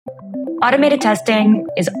Automated testing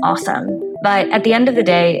is awesome, but at the end of the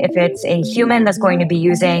day, if it's a human that's going to be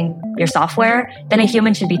using your software, then a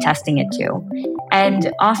human should be testing it too.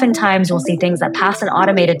 And oftentimes we'll see things that pass an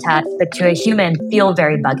automated test, but to a human feel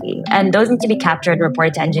very buggy. And those need to be captured and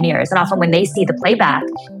reported to engineers. And often when they see the playback,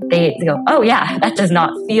 they go, oh yeah, that does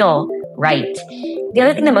not feel right. The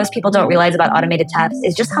other thing that most people don't realize about automated tests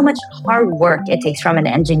is just how much hard work it takes from an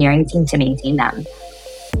engineering team to maintain them.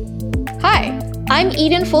 Hi, I'm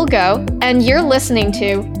Eden Fulgo, and you're listening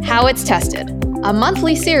to How It's Tested, a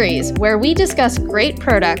monthly series where we discuss great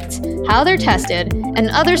products, how they're tested, and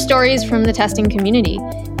other stories from the testing community,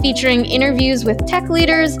 featuring interviews with tech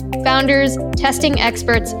leaders, founders, testing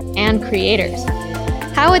experts, and creators.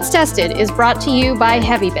 How It's Tested is brought to you by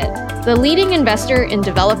HeavyBit, the leading investor in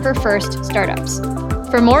developer-first startups.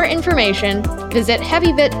 For more information, visit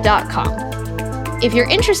heavybit.com. If you're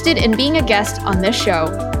interested in being a guest on this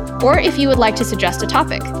show, or if you would like to suggest a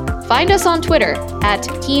topic, find us on Twitter at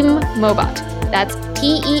TeamMobot. That's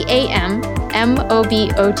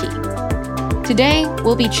TeamMobot. Today,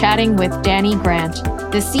 we'll be chatting with Dani Grant,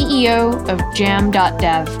 the CEO of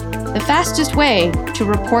Jam.dev, the fastest way to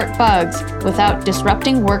report bugs without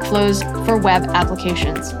disrupting workflows for web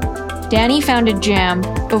applications. Dani founded Jam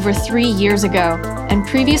over 3 years ago and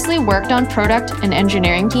previously worked on product and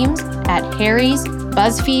engineering teams at Harry's,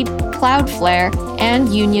 BuzzFeed, Cloudflare,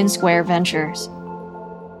 and Union Square Ventures.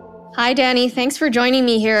 Hi, Dani. Thanks for joining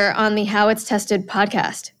me here on the How It's Tested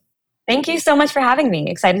podcast. Thank you so much for having me.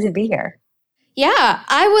 Excited to be here. Yeah,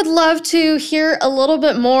 I would love to hear a little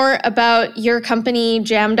bit more about your company,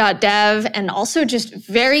 Jam.dev, and also just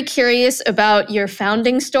very curious about your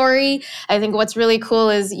founding story. I think what's really cool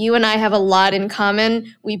is you and I have a lot in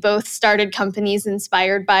common. We both started companies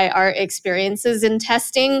inspired by our experiences in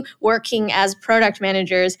testing, working as product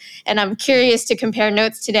managers. And I'm curious to compare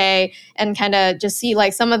notes today and kind of just see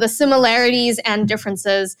like some of the similarities and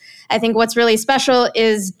differences. I think what's really special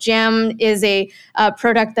is Jam is a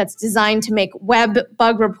product that's designed to make web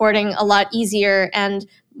bug reporting a lot easier, and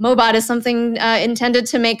Mobot is something intended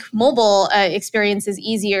to make mobile experiences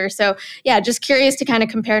easier. So yeah, just curious to kind of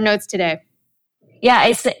compare notes today.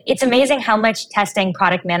 Yeah, it's amazing how much testing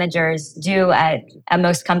product managers do at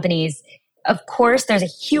most companies. Of course, there's a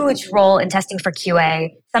huge role in testing for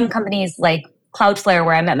QA. Some companies like Cloudflare,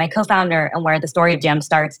 where I met my co-founder and where the story of Jam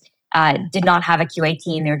starts, did not have a QA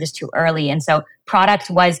team. They were just too early. And so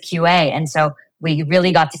product was QA. And so we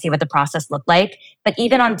really got to see what the process looked like. But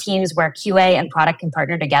even on teams where QA and product can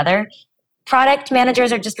partner together, product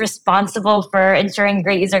managers are just responsible for ensuring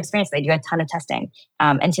great user experience. They do a ton of testing.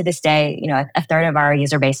 And to this day, a third of our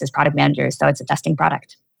user base is product managers. So it's a testing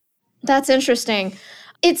product. That's interesting.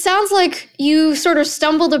 It sounds like you sort of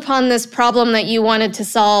stumbled upon this problem that you wanted to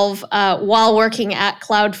solve while working at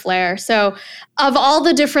Cloudflare. So of all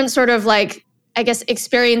the different sort of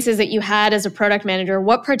experiences that you had as a product manager,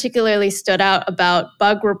 what particularly stood out about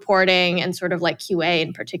bug reporting and sort of like QA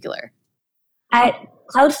in particular? At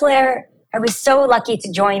Cloudflare, I was so lucky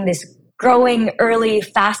to join this growing, early,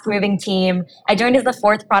 fast-moving team. I joined as the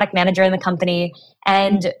fourth product manager in the company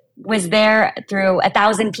and was there through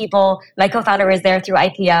 1,000 people. My co-founder was there through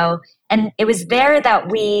IPO. And it was there that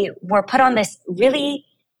we were put on this really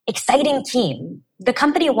exciting team. The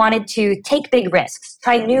company wanted to take big risks,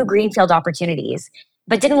 try new greenfield opportunities,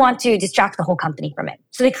 but didn't want to distract the whole company from it.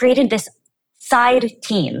 So they created this side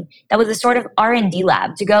team that was a sort of R&D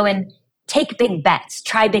lab to go and take big bets,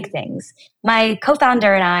 try big things. My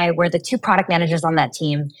co-founder and I were the two product managers on that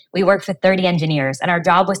team. We worked with 30 engineers, and our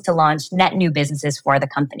job was to launch net new businesses for the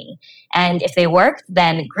company. And if they worked,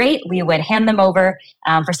 then great, we would hand them over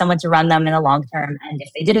for someone to run them in the long term. And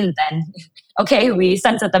if they didn't, then okay, we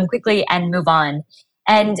sunset them quickly and move on.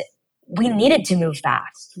 And we needed to move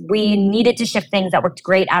fast. We needed to ship things that worked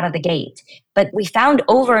great out of the gate. But we found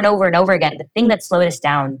over and over and over again, the thing that slowed us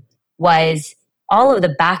down was all of the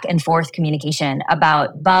back and forth communication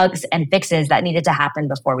about bugs and fixes that needed to happen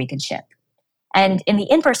before we could ship. And in the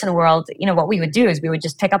in-person world, what we would do is we would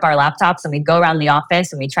just pick up our laptops and we'd go around the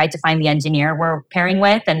office and we tried to find the engineer we're pairing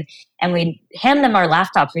with and we'd hand them our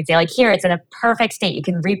laptops. We'd say like, here, it's in a perfect state. You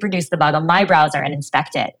can reproduce the bug on my browser and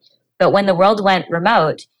inspect it. But when the world went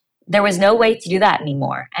remote, there was no way to do that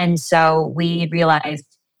anymore. And so we realized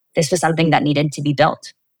this was something that needed to be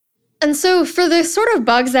built. And so for the sort of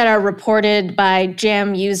bugs that are reported by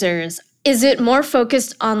Jam users, is it more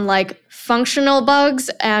focused on like functional bugs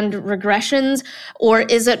and regressions, or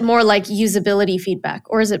is it more like usability feedback,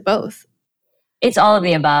 or is it both? It's all of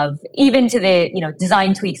the above, even to the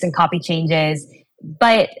design tweaks and copy changes.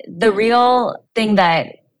 But the real thing that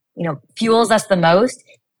fuels us the most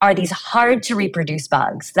are these hard to reproduce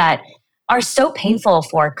bugs that are so painful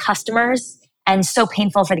for customers and so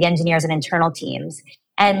painful for the engineers and internal teams.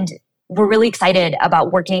 And we're really excited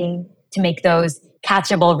about working to make those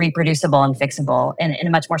catchable, reproducible, and fixable in a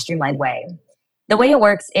much more streamlined way. The way it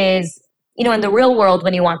works is, in the real world,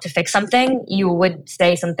 when you want to fix something, you would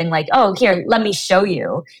say something like, oh, here, let me show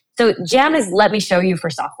you. So Jam is let me show you for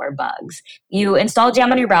software bugs. You install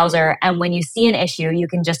Jam on your browser, and when you see an issue, you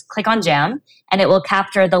can just click on Jam, and it will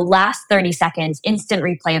capture the last 30 seconds instant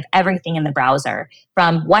replay of everything in the browser,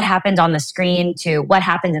 from what happened on the screen to what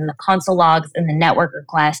happened in the console logs and the network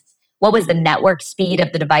requests. What was the network speed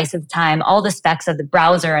of the device at the time, all the specs of the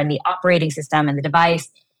browser and the operating system and the device,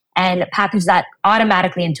 and package that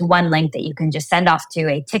automatically into one link that you can just send off to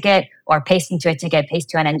a ticket or paste into a ticket, paste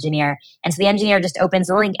to an engineer. And so the engineer just opens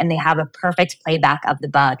the link and they have a perfect playback of the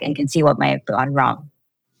bug and can see what might have gone wrong.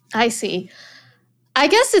 I see. I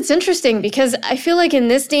guess it's interesting because I feel like in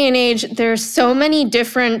this day and age, there's so many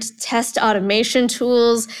different test automation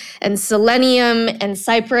tools and Selenium and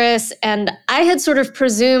Cypress. And I had sort of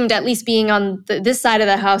presumed, at least being on this side of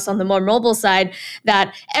the house, on the more mobile side,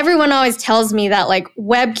 that everyone always tells me that like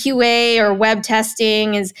web QA or web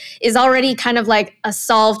testing is already kind of like a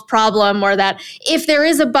solved problem, or that if there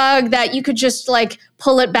is a bug that you could just like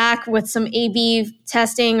pull it back with some A/B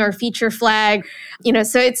testing or feature flag,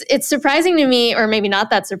 so it's surprising to me, or maybe not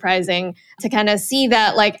that surprising, to kind of see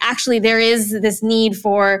that like actually there is this need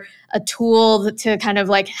for a tool to kind of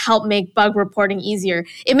like help make bug reporting easier.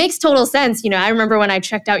 It makes total sense. I remember when I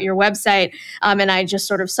checked out your website and I just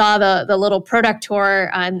sort of saw the little product tour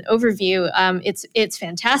and overview. It's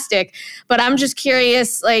fantastic. But I'm just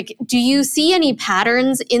curious, like, do you see any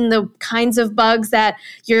patterns in the kinds of bugs that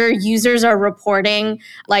your users are reporting?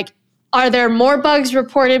 Like, are there more bugs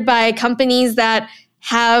reported by companies that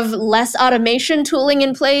have less automation tooling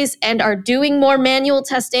in place and are doing more manual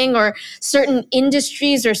testing, or certain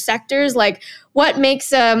industries or sectors? Like, what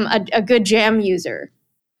makes a good Jam user?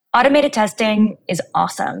 Automated testing is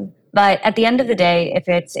awesome. But at the end of the day, if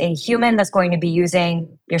it's a human that's going to be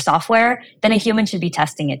using your software, then a human should be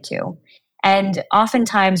testing it too. And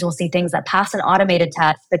oftentimes we'll see things that pass an automated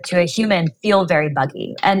test, but to a human feel very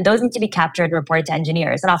buggy. And those need to be captured and reported to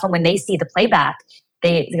engineers. And often when they see the playback,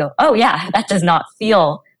 they go, oh yeah, that does not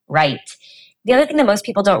feel right. The other thing that most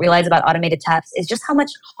people don't realize about automated tests is just how much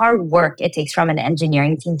hard work it takes from an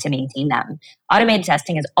engineering team to maintain them. Automated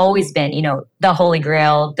testing has always been, the holy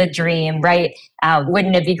grail, the dream, right?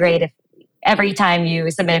 Wouldn't it be great if every time you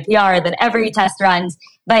submit a PR, then every test runs?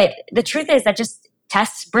 But the truth is that just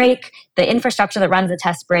tests break, the infrastructure that runs the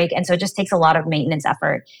tests break, and so it just takes a lot of maintenance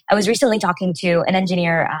effort. I was recently talking to an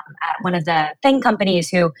engineer at one of the FANG companies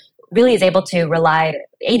who really is able to rely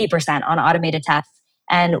 80% on automated tests.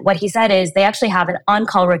 And what he said is they actually have an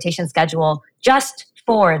on-call rotation schedule just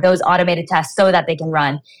for those automated tests so that they can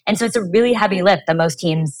run. And so it's a really heavy lift that most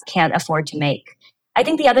teams can't afford to make. I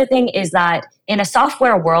think the other thing is that in a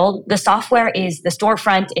software world, the software is the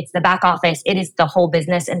storefront, it's the back office, it is the whole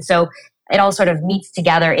business. And so it all sort of meets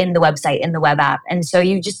together in the website, in the web app. And so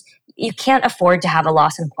you can't afford to have a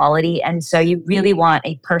loss in quality. And so you really want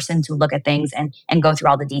a person to look at things and go through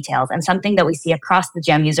all the details. And something that we see across the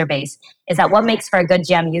Jam user base is that what makes for a good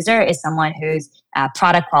Jam user is someone whose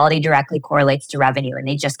product quality directly correlates to revenue, and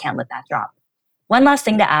they just can't let that drop. One last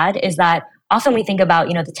thing to add is that often we think about,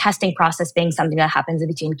 the testing process being something that happens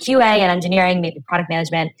between QA and engineering, maybe product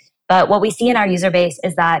management. But what we see in our user base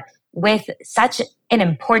is that with such an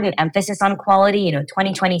important emphasis on quality,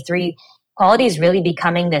 2023, quality is really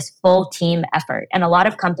becoming this full team effort. And a lot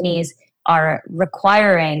of companies are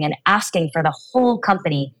requiring and asking for the whole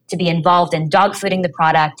company to be involved in dogfooding the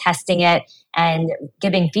product, testing it, and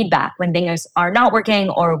giving feedback when things are not working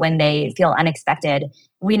or when they feel unexpected.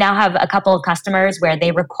 We now have a couple of customers where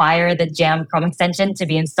they require the Jam Chrome extension to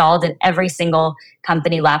be installed in every single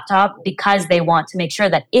company laptop because they want to make sure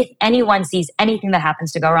that if anyone sees anything that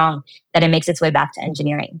happens to go wrong, that it makes its way back to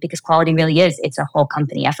engineering, because quality really it's a whole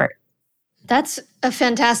company effort. That's a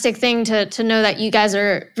fantastic thing to know, that you guys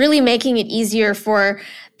are really making it easier for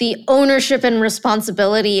the ownership and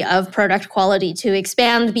responsibility of product quality to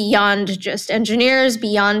expand beyond just engineers,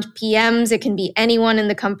 beyond PMs. It can be anyone in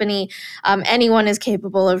the company. Anyone is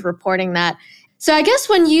capable of reporting that. So I guess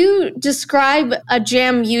when you describe a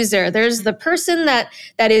Jam user, there's the person that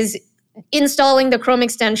is installing the Chrome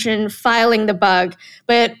extension, filing the bug.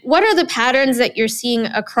 But what are the patterns that you're seeing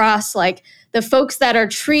across like the folks that are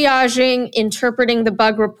triaging, interpreting the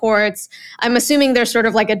bug reports? I'm assuming there's sort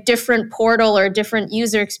of like a different portal or a different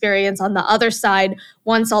user experience on the other side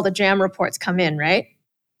once all the Jam reports come in, right?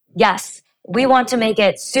 Yes. We want to make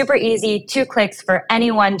it super easy, 2 clicks for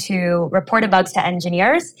anyone to report bugs to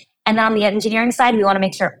engineers. And then on the engineering side, we want to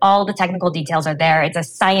make sure all the technical details are there. It's a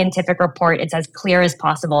scientific report. It's as clear as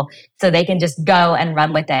possible so they can just go and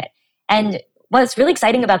run with it. And what's really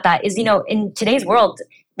exciting about that is, in today's world,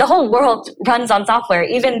 the whole world runs on software.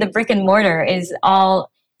 Even the brick and mortar is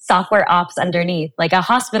all software ops underneath. Like a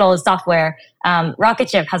hospital is software. Rocket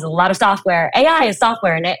ship has a lot of software. AI is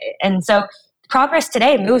software. And so progress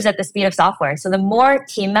today moves at the speed of software. So the more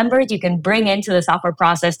team members you can bring into the software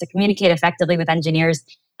process to communicate effectively with engineers,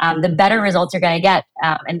 the better results you're going to get,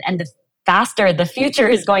 and the faster the future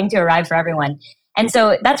is going to arrive for everyone. And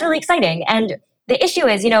so that's really exciting. And the issue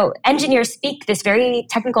is, engineers speak this very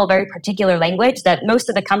technical, very particular language that most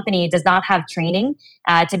of the company does not have training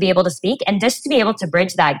to be able to speak. And just to be able to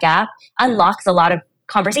bridge that gap unlocks a lot of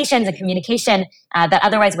conversations and communication that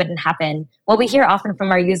otherwise wouldn't happen. What we hear often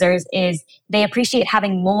from our users is they appreciate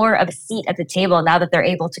having more of a seat at the table now that they're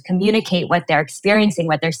able to communicate what they're experiencing,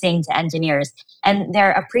 what they're seeing to engineers. And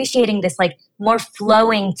they're appreciating this more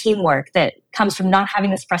flowing teamwork that comes from not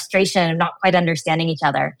having this frustration of not quite understanding each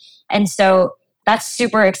other. And so that's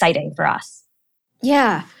super exciting for us.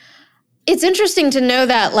 Yeah. It's interesting to know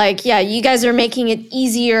that, you guys are making it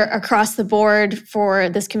easier across the board for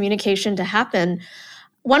this communication to happen.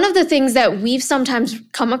 One of the things that we've sometimes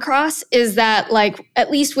come across is that,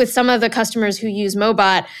 at least with some of the customers who use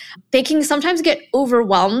Mobot, they can sometimes get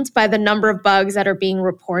overwhelmed by the number of bugs that are being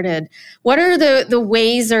reported. What are the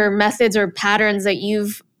ways or methods or patterns that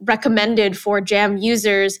you've recommended for Jam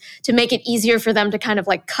users to make it easier for them to kind of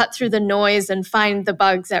cut through the noise and find the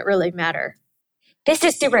bugs that really matter? This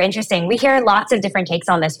is super interesting. We hear lots of different takes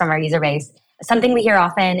on this from our user base. Something we hear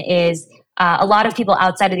often is a lot of people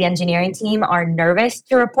outside of the engineering team are nervous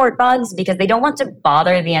to report bugs because they don't want to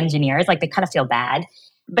bother the engineers. They kind of feel bad.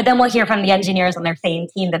 But then we'll hear from the engineers on their same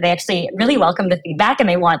team that they actually really welcome the feedback and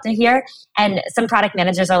they want to hear. And some product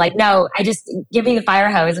managers are like, no, I just give me the fire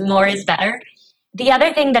hose. More is better. The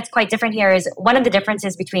other thing that's quite different here is one of the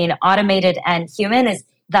differences between automated and human is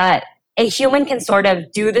that a human can sort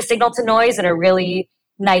of do the signal to noise in a really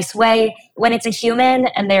nice way. When it's a human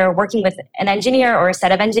and they're working with an engineer or a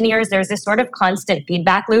set of engineers, there's this sort of constant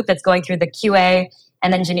feedback loop that's going through the QA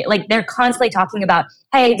and engineer. They're constantly talking about,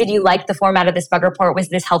 hey, did you like the format of this bug report? Was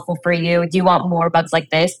this helpful for you? Do you want more bugs like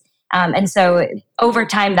this? And so over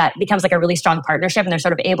time, that becomes a really strong partnership and they're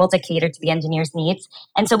sort of able to cater to the engineer's needs.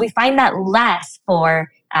 And so we find that less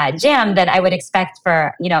for Jam than I would expect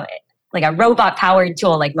for, a robot-powered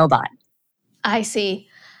tool like Mobot. I see.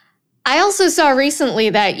 I also saw recently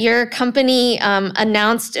that your company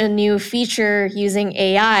announced a new feature using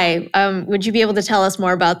AI. Would you be able to tell us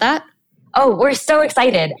more about that? Oh, we're so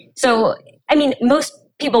excited. So, most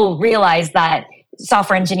people realize that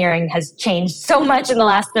software engineering has changed so much in the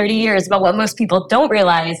last 30 years, but what most people don't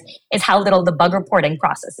realize is how little the bug reporting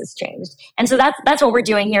process has changed. And so that's what we're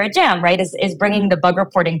doing here at Jam, right, is bringing the bug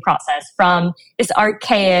reporting process from this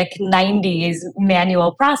archaic 90s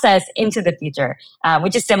manual process into the future,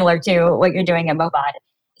 which is similar to what you're doing at Mobot.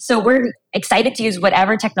 So we're excited to use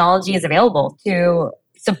whatever technology is available to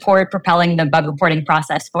support propelling the bug reporting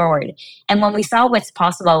process forward. And when we saw what's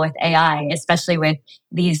possible with AI, especially with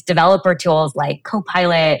these developer tools like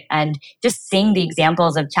Copilot and just seeing the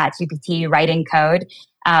examples of ChatGPT writing code,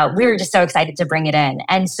 we were just so excited to bring it in.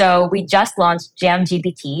 And so we just launched Jam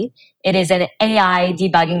GPT. It is an AI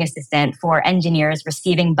debugging assistant for engineers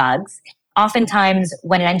receiving bugs. Oftentimes,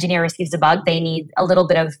 when an engineer receives a bug, they need a little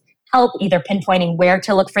bit of help either pinpointing where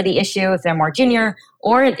to look for the issue if they're more junior,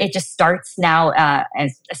 or it just starts now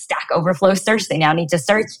as a Stack Overflow search. They now need to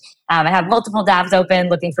search. I have multiple tabs open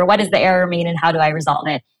looking for what does the error mean and how do I resolve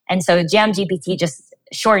it. And so Jam GPT just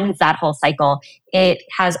shortens that whole cycle. It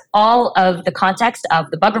has all of the context of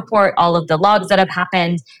the bug report, all of the logs that have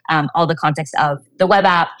happened, all the context of the web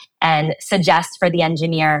app, and suggests for the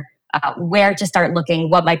engineer where to start looking,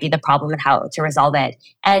 what might be the problem and how to resolve it.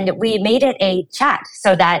 And we made it a chat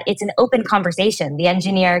so that it's an open conversation. The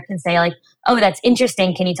engineer can say oh, that's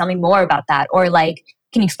interesting. Can you tell me more about that? Or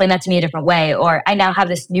can you explain that to me a different way? Or I now have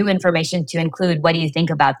this new information to include. What do you think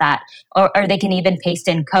about that? Or they can even paste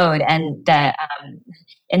in code and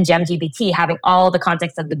in GemGPT, having all the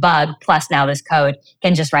context of the bug plus now this code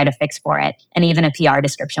can just write a fix for it and even a PR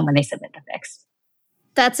description when they submit the fix.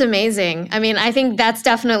 That's amazing. I think that's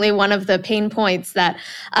definitely one of the pain points that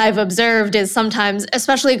I've observed is sometimes,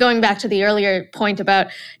 especially going back to the earlier point about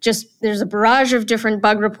just there's a barrage of different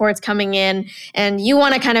bug reports coming in and you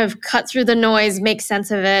want to kind of cut through the noise, make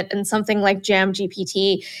sense of it. And something like Jam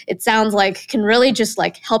GPT, it sounds like can really just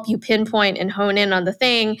help you pinpoint and hone in on the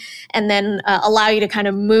thing and then allow you to kind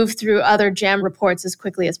of move through other Jam reports as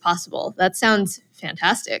quickly as possible. That sounds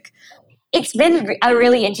fantastic. It's been a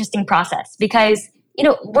really interesting process because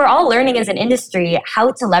we're all learning as an industry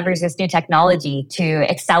how to leverage this new technology to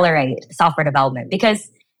accelerate software development, because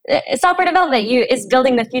software development is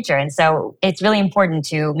building the future. And so it's really important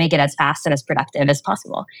to make it as fast and as productive as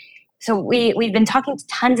possible. So we've been talking to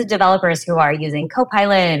tons of developers who are using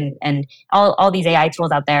Copilot and all these AI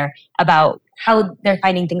tools out there about how they're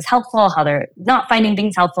finding things helpful, how they're not finding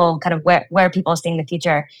things helpful, kind of where people are seeing the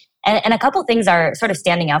future. And a couple things are sort of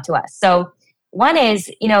standing out to us. So one is,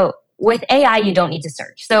 with AI, you don't need to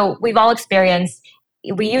search. So we've all experienced,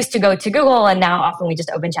 we used to go to Google, and now often we just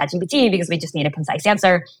open ChatGPT because we just need a concise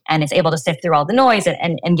answer, and it's able to sift through all the noise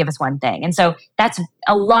and give us one thing. And so that's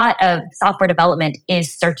a lot of software development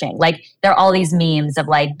is searching. Like there are all these memes of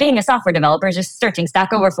like being a software developer is just searching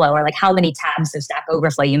Stack Overflow, or like how many tabs of Stack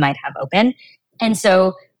Overflow you might have open. And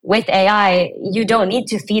so with AI, you don't need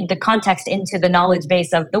to feed the context into the knowledge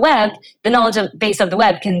base of the web. The knowledge base of the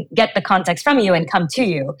web can get the context from you and come to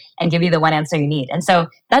you and give you the one answer you need. And so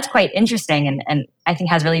that's quite interesting, and I think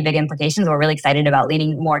has really big implications. We're really excited about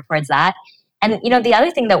leaning more towards that. And, the other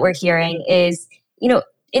thing that we're hearing is,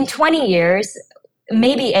 in 20 years,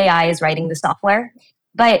 maybe AI is writing the software,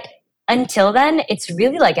 but until then, it's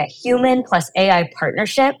really like a human plus AI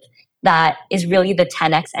partnership that is really the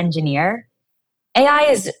 10x engineer. AI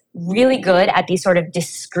is really good at these sort of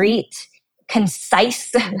discrete,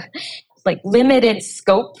 concise, like limited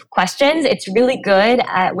scope questions. It's really good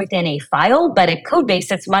at within a file, but a code base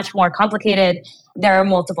that's much more complicated. There are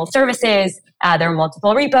multiple services, there are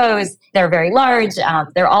multiple repos, they're very large.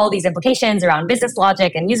 There are all these implications around business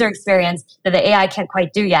logic and user experience that the AI can't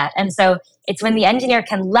quite do yet. And so it's when the engineer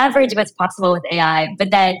can leverage what's possible with AI,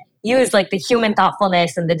 but then use like the human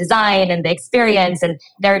thoughtfulness and the design and the experience and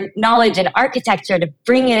their knowledge and architecture to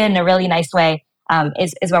bring it in a really nice way,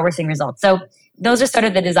 is where we're seeing results. So those are sort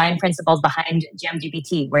of the design principles behind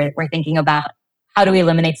GMGPT. We're thinking about how do we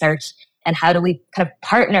eliminate search and how do we kind of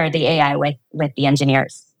partner the AI with the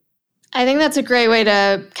engineers. I think that's a great way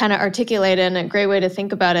to kind of articulate it and a great way to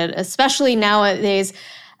think about it, especially nowadays.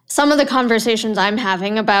 Some of the conversations I'm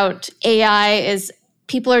having about AI is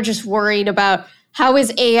people are just worried about how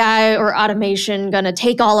is AI or automation going to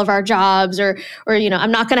take all of our jobs, or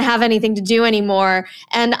I'm not going to have anything to do anymore.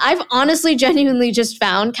 And I've honestly, genuinely just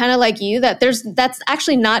found, kind of like you, that that's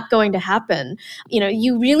actually not going to happen.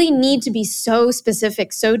 You really need to be so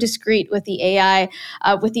specific, so discrete with the AI,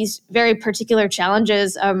 with these very particular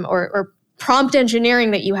challenges, or prompt engineering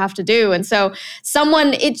that you have to do. And so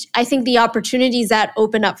I think the opportunities that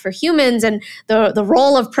open up for humans and the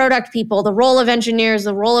role of product people, the role of engineers,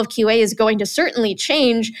 the role of QA is going to certainly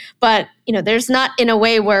change, but there's not in a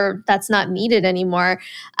way where that's not needed anymore.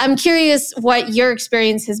 I'm curious what your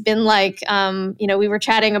experience has been like. We were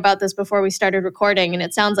chatting about this before we started recording, and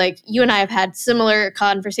it sounds like you and I have had similar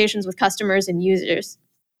conversations with customers and users.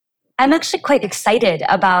 I'm actually quite excited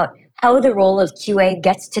about how the role of QA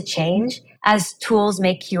gets to change as tools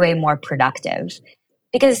make QA more productive.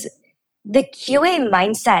 Because the QA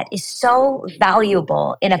mindset is so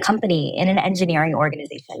valuable in a company, in an engineering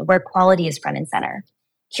organization where quality is front and center.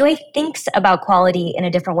 QA thinks about quality in a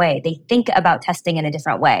different way. They think about testing in a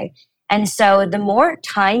different way. And so the more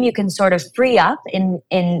time you can sort of free up in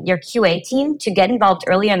your QA team to get involved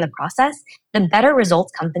earlier in the process, the better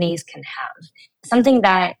results companies can have. Something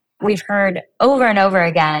that we've heard over and over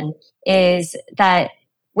again is that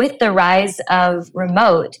with the rise of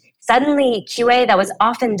remote, suddenly QA that was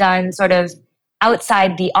often done sort of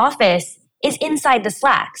outside the office is inside the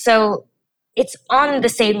Slack. So it's on the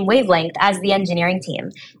same wavelength as the engineering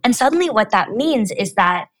team. And suddenly what that means is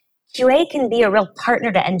that QA can be a real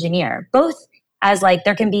partner to engineer, both as like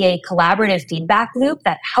there can be a collaborative feedback loop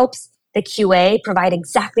that helps the QA provide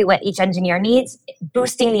exactly what each engineer needs,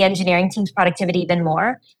 boosting the engineering team's productivity even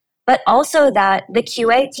more, but also that the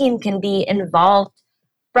QA team can be involved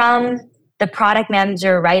from the product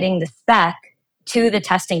manager writing the spec to the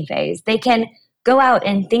testing phase. They can go out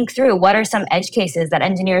and think through what are some edge cases that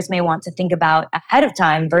engineers may want to think about ahead of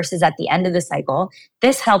time versus at the end of the cycle.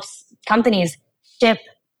 This helps companies ship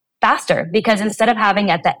faster because instead of having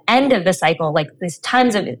at the end of the cycle, like there's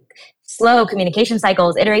tons of slow communication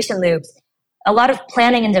cycles, iteration loops, a lot of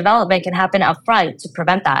planning and development can happen up front to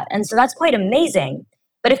prevent that. And so that's quite amazing.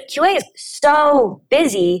 But if QA is so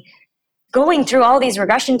busy going through all these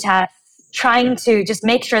regression tests, trying to just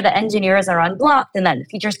make sure that engineers are unblocked and that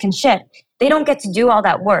features can ship, they don't get to do all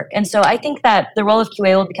that work. And so I think that the role of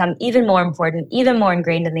QA will become even more important, even more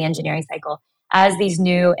ingrained in the engineering cycle as these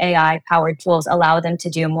new AI-powered tools allow them to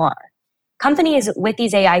do more. Companies with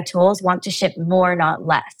these AI tools want to ship more, not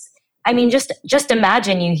less. I mean, just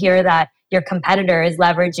imagine you hear that your competitor is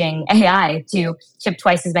leveraging AI to ship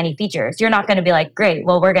twice as many features. You're not going to be like, great,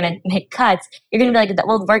 well, we're going to make cuts. You're going to be like,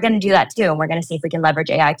 well, we're going to do that too. And we're going to see if we can leverage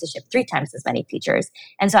AI to ship 3 times as many features.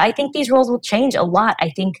 And so I think these roles will change a lot. I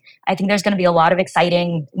think there's going to be a lot of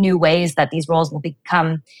exciting new ways that these roles will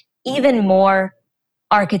become even more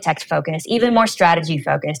architect focused, even more strategy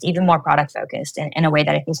focused, even more product focused in a way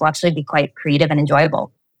that I think will actually be quite creative and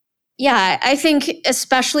enjoyable. Yeah, I think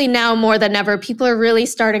especially now more than ever, people are really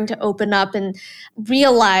starting to open up and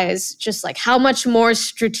realize just like how much more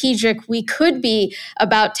strategic we could be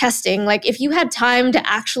about testing. Like if you had time to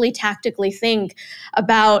actually tactically think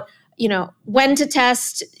about when to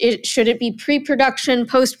test, should it be pre-production,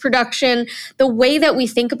 post-production, the way that we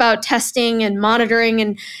think about testing and monitoring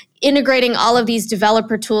and integrating all of these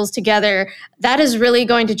developer tools together, that is really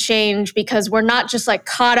going to change because we're not just like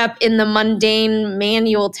caught up in the mundane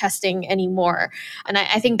manual testing anymore. And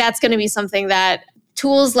I think that's going to be something that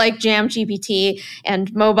tools like Jam GPT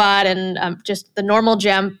and Mobot and just the normal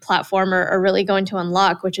Jam platform are really going to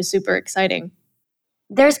unlock, which is super exciting.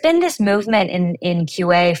 There's been this movement in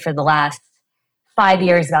QA for the last 5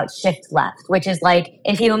 years about shift left, which is like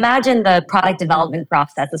if you imagine the product development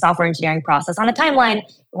process, the software engineering process on a timeline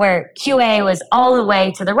where QA was all the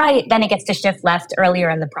way to the right, then it gets to shift left earlier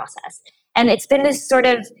in the process. And it's been this sort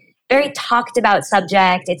of very talked about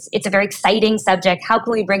subject. It's a very exciting subject. How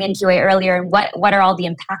can we bring in QA earlier? And what are all the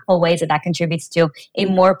impactful ways that contributes to a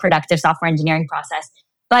more productive software engineering process?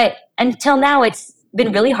 But until now, it's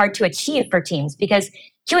been really hard to achieve for teams because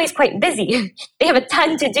QA is quite busy. They have a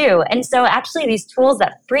ton to do. And so actually these tools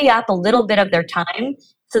that free up a little bit of their time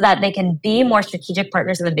so that they can be more strategic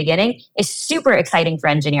partners in the beginning is super exciting for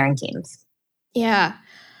engineering teams. Yeah.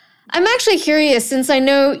 I'm actually curious, since I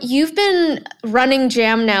know you've been running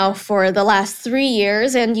Jam now for the last 3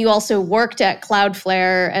 years, and you also worked at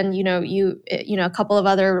Cloudflare and a couple of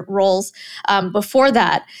other roles before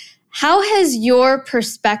that. How has your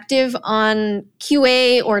perspective on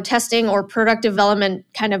QA or testing or product development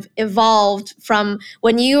kind of evolved from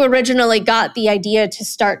when you originally got the idea to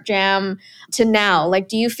start Jam to now? Like,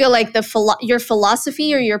 do you feel like your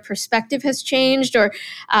philosophy or your perspective has changed, or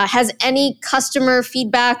has any customer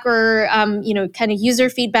feedback or kind of user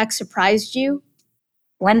feedback surprised you?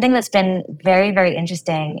 One thing that's been very, very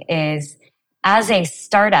interesting is as a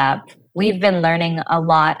startup, we've been learning a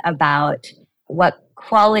lot about what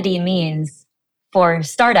quality means for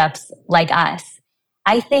startups like us.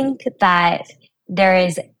 I think that there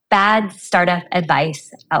is bad startup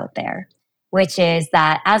advice out there, which is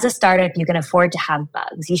that as a startup, you can afford to have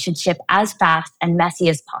bugs. You should ship as fast and messy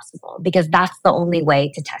as possible because that's the only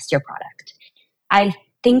way to test your product. I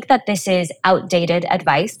think that this is outdated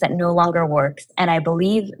advice that no longer works. And I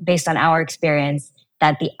believe, based on our experience,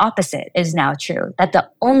 that the opposite is now true, that the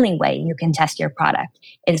only way you can test your product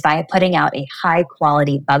is by putting out a high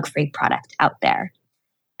quality, bug-free product out there.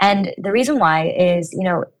 And the reason why is,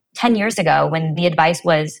 10 years ago when the advice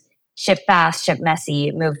was ship fast, ship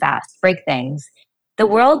messy, move fast, break things, the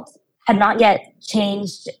world had not yet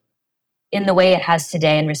changed in the way it has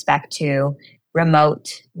today in respect to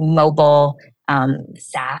remote, mobile,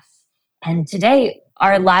 SaaS. And today,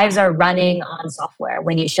 our lives are running on software.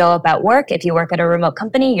 When you show up at work, if you work at a remote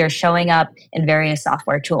company, you're showing up in various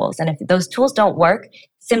software tools. And if those tools don't work,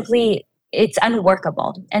 simply it's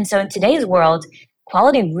unworkable. And so in today's world,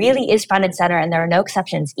 quality really is front and center, and there are no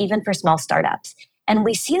exceptions, even for small startups. And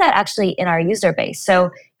we see that actually in our user base. So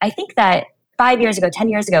I think that 5 years ago, 10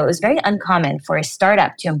 years ago, it was very uncommon for a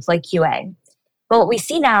startup to employ QA. But what we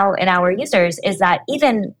see now in our users is that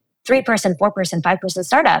even 3-person, 4-person, 5-person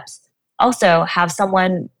startups also have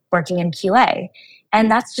someone working in QA.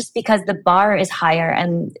 And that's just because the bar is higher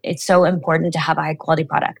and it's so important to have a high quality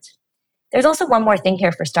product. There's also one more thing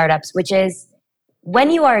here for startups, which is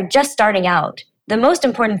when you are just starting out, the most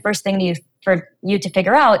important first thing for you to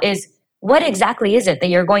figure out is what exactly is it that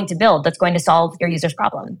you're going to build that's going to solve your user's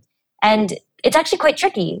problem. And it's actually quite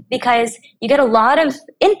tricky because you get a lot of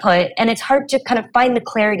input and it's hard to kind of find the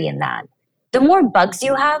clarity in that. The more bugs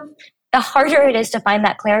you have, the harder it is to find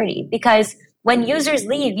that clarity, because when users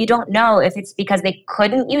leave, you don't know if it's because they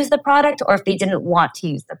couldn't use the product or if they didn't want to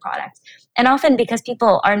use the product. And often because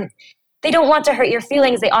people they don't want to hurt your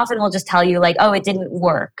feelings, they often will just tell you like, oh, it didn't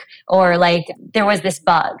work, or like there was this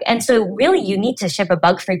bug. And so really you need to ship a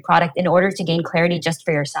bug-free product in order to gain clarity just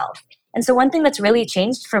for yourself. And so one thing that's really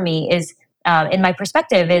changed for me is, in my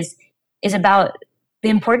perspective, is about the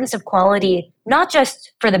importance of quality, not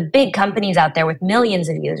just for the big companies out there with millions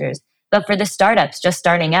of users, but for the startups just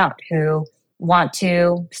starting out who want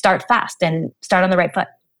to start fast and start on the right foot.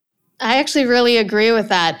 I actually really agree with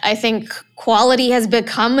that. I think quality has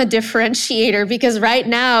become a differentiator, because right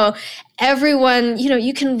now everyone,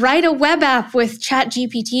 you can write a web app with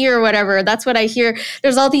ChatGPT or whatever. That's what I hear.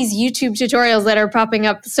 There's all these YouTube tutorials that are popping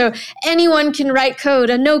up. So anyone can write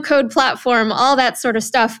code, a no code platform, all that sort of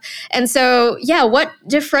stuff. And so, yeah, what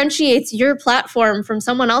differentiates your platform from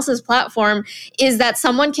someone else's platform is that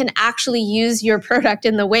someone can actually use your product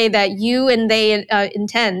in the way that you and they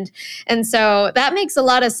intend. And so that makes a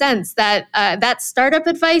lot of sense, that that startup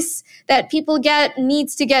advice that people get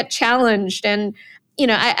needs to get challenged. And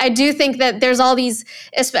I do think that there's all these,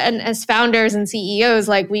 as founders and CEOs,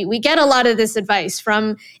 like we get a lot of this advice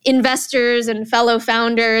from investors and fellow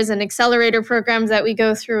founders and accelerator programs that we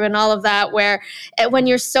go through and all of that, where when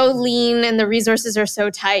you're so lean and the resources are so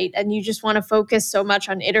tight and you just want to focus so much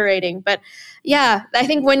on iterating. But yeah, I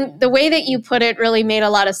think when the way that you put it really made a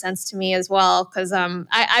lot of sense to me as well, because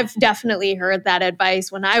I've definitely heard that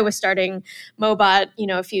advice when I was starting Mobot,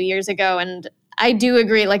 a few years ago. And I do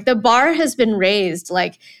agree. Like, the bar has been raised.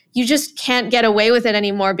 Like, you just can't get away with it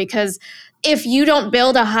anymore, because if you don't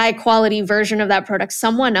build a high quality version of that product,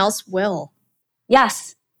 someone else will.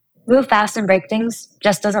 Yes. Move fast and break things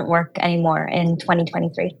just doesn't work anymore in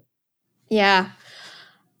 2023. Yeah.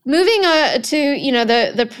 Moving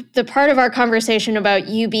to, the part of our conversation about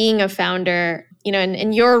you being a founder,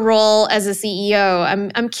 and your role as a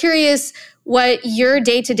CEO, I'm curious what your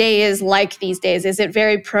day-to-day is like these days. Is it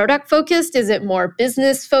very product focused? Is it more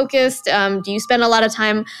business focused? Do you spend a lot of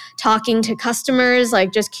time talking to customers?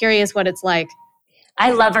 Like, just curious what it's like. I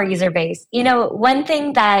love our user base. One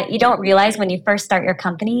thing that you don't realize when you first start your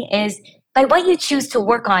company is by what you choose to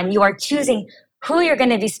work on, you are choosing who you're going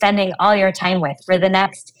to be spending all your time with for the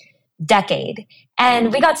next decade.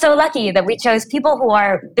 And we got so lucky that we chose people who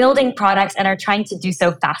are building products and are trying to do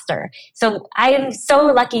so faster. So I am so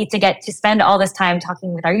lucky to get to spend all this time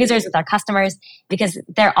talking with our users, with our customers, because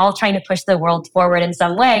they're all trying to push the world forward in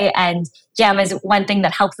some way. And Jam is one thing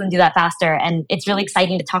that helps them do that faster. And it's really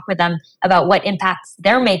exciting to talk with them about what impacts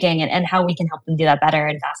they're making and how we can help them do that better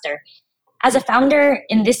and faster. As a founder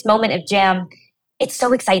in this moment of Jam, it's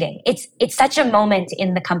so exciting. It's such a moment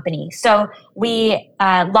in the company. So we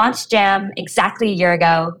launched Jam exactly a year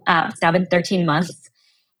ago. It's now been 13 months.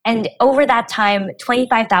 And over that time,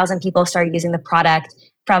 25,000 people started using the product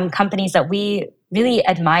from companies that we really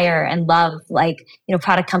admire and love, like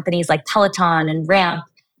product companies like Peloton and Ramp,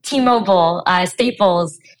 T-Mobile,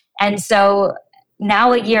 Staples. And so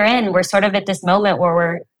now, a year in, we're sort of at this moment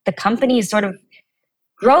where the company is sort of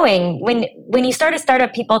growing. When you start a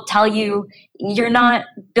startup, people tell you you're not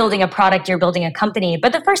building a product, you're building a company.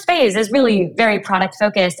 But the first phase is really very product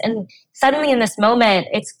focused. And suddenly in this moment,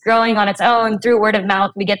 it's growing on its own through word of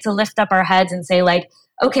mouth. We get to lift up our heads and say, like,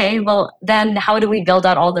 okay, well, then how do we build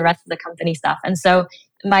out all the rest of the company stuff? And so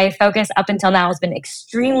my focus up until now has been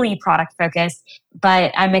extremely product focused,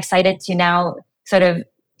 but I'm excited to now sort of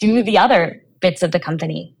do the other bits of the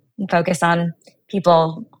company and focus on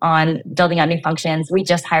people, on building out new functions. We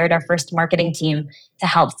just hired our first marketing team to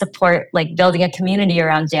help support like building a community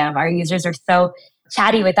around Jam. Our users are so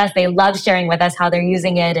chatty with us. They love sharing with us how they're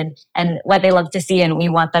using it and what they love to see. And we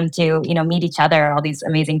want them to, meet each other, all these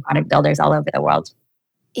amazing product builders all over the world.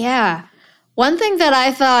 Yeah. One thing that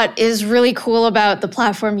I thought is really cool about the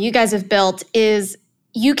platform you guys have built is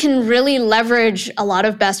you can really leverage a lot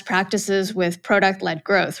of best practices with product-led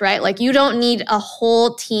growth, right? Like, you don't need a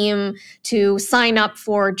whole team to sign up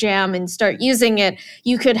for Jam and start using it.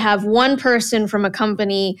 You could have one person from a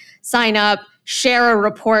company sign up, share a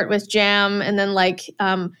report with Jam, and then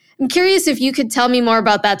I'm curious if you could tell me more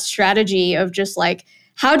about that strategy of just like,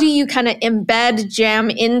 how do you kind of embed Jam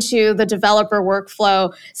into the developer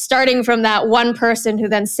workflow, starting from that one person who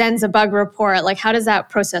then sends a bug report? Like, how does that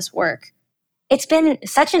process work? It's been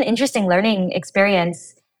such an interesting learning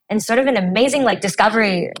experience and sort of an amazing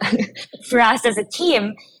discovery for us as a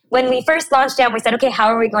team. When we first launched Jam, we said, okay, how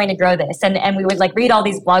are we going to grow this? And we would read all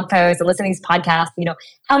these blog posts and listen to these podcasts,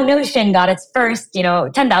 how Notion got its first,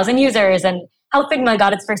 10,000 users and how Figma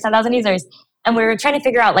got its first 10,000 users. And we were trying to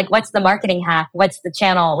figure out what's the marketing hack? What's the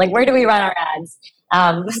channel? Where do we run our ads?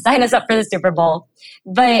 Sign us up for the Super Bowl.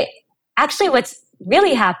 But actually what's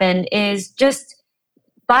really happened is just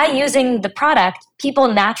by using the product, people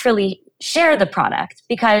naturally share the product,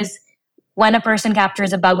 because when a person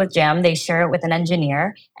captures a bug with Jam, they share it with an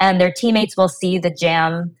engineer and their teammates will see the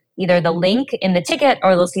Jam, either the link in the ticket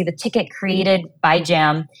or they'll see the ticket created by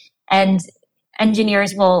Jam. And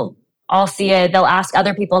engineers will all see it. They'll ask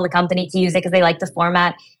other people in the company to use it because they like the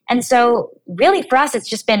format. And so really for us, it's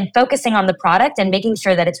just been focusing on the product and making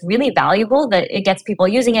sure that it's really valuable, that it gets people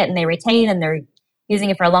using it and they retain and they're using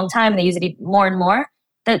it for a long time and they use it more and more.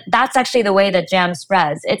 That's actually the way that Jam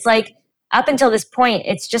spreads. It's like up until this point,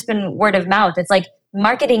 it's just been word of mouth. It's like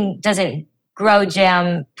marketing doesn't grow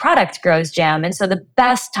jam, product grows jam. And so the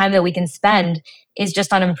best time that we can spend is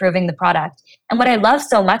just on improving the product. And what I love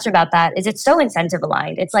so much about that is it's so incentive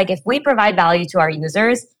aligned. It's like if we provide value to our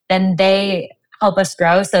users, then they help us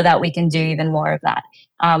grow so that we can do even more of that,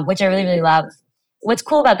 which I really, really love. What's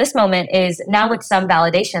cool about this moment is now with some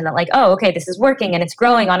validation that like, oh, okay, this is working and it's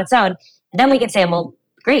growing on its own. Then we can say, well,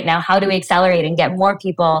 great, now how do we accelerate and get more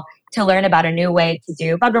people to learn about a new way to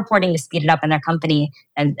do bug reporting to speed it up in their company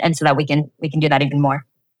and so that we can do that even more.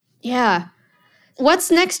 Yeah.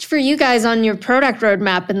 What's next for you guys on your product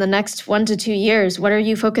roadmap in the next 1 to 2 years? What are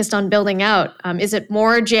you focused on building out? Is it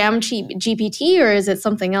more Jam GPT or is it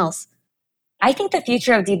something else? I think the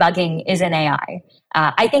future of debugging is in AI.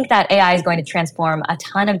 I think that AI is going to transform a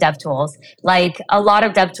ton of dev tools. Like a lot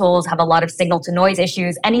of dev tools have a lot of signal to noise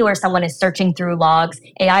issues. Anywhere someone is searching through logs,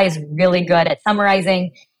 AI is really good at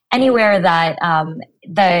summarizing. Anywhere that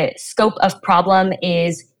the scope of problem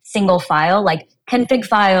is single file, like config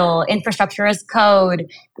file, infrastructure as code,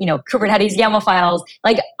 Kubernetes YAML files,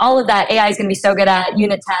 like all of that AI is going to be so good at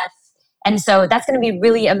unit tests. And so that's going to be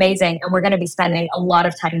really amazing. And we're going to be spending a lot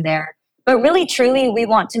of time there. But really, truly, we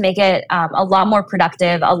want to make it a lot more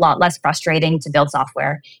productive, a lot less frustrating to build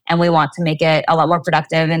software. And we want to make it a lot more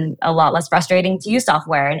productive and a lot less frustrating to use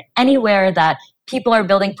software. And anywhere that people are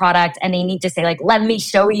building product and they need to say, like, let me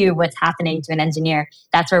show you what's happening to an engineer,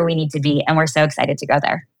 that's where we need to be. And we're so excited to go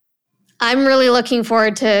there. I'm really looking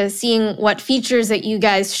forward to seeing what features that you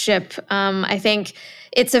guys ship. I think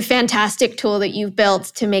it's a fantastic tool that you've built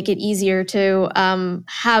to make it easier to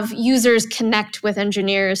have users connect with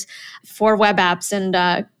engineers for web apps. And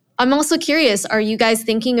I'm also curious, are you guys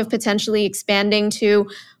thinking of potentially expanding to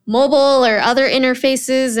mobile or other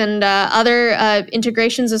interfaces and other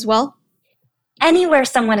integrations as well? Anywhere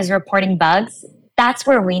someone is reporting bugs, that's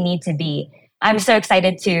where we need to be. I'm so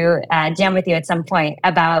excited to jam with you at some point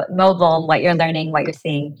about mobile, what you're learning, what you're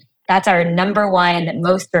seeing. That's our number one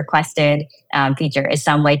most requested feature is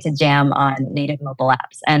some way to jam on native mobile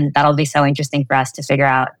apps. And that'll be so interesting for us to figure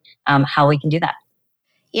out how we can do that.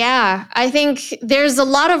 Yeah, I think there's a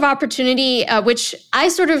lot of opportunity, which I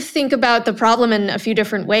sort of think about the problem in a few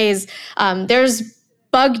different ways. There's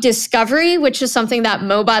bug discovery, which is something that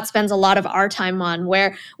Mobot spends a lot of our time on,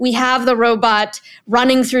 where we have the robot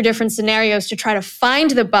running through different scenarios to try to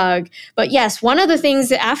find the bug. But yes, one of the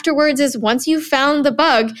things afterwards is once you've found the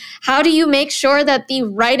bug, how do you make sure that the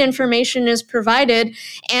right information is provided?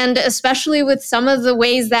 And especially with some of the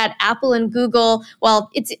ways that Apple and Google, well,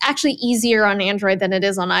 it's actually easier on Android than it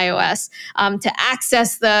is on iOS, to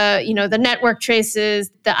access the network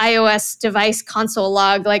traces, the iOS device console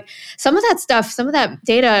log, like some of that stuff, some of that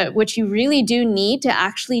data, which you really do need to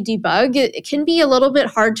actually debug, it can be a little bit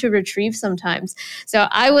hard to retrieve sometimes. So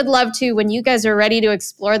I would love to, when you guys are ready to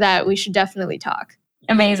explore that, we should definitely talk.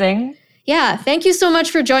 Amazing. Yeah, thank you so much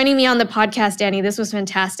for joining me on the podcast, Dani. This was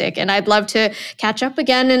fantastic. And I'd love to catch up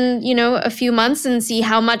again in, a few months and see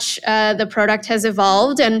how much the product has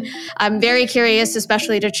evolved. And I'm very curious,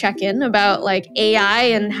 especially to check in about like AI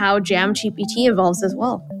and how Jam GPT evolves as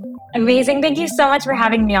well. Amazing. Thank you so much for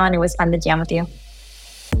having me on. It was fun to jam with you.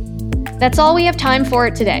 That's all we have time for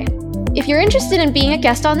today. If you're interested in being a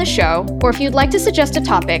guest on the show, or if you'd like to suggest a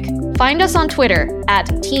topic, find us on Twitter at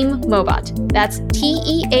Team Mobot. That's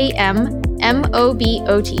TEAMMOBOT.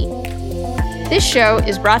 This show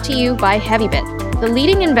is brought to you by HeavyBit, the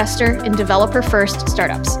leading investor in developer-first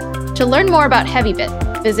startups. To learn more about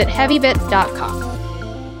HeavyBit, visit heavybit.com.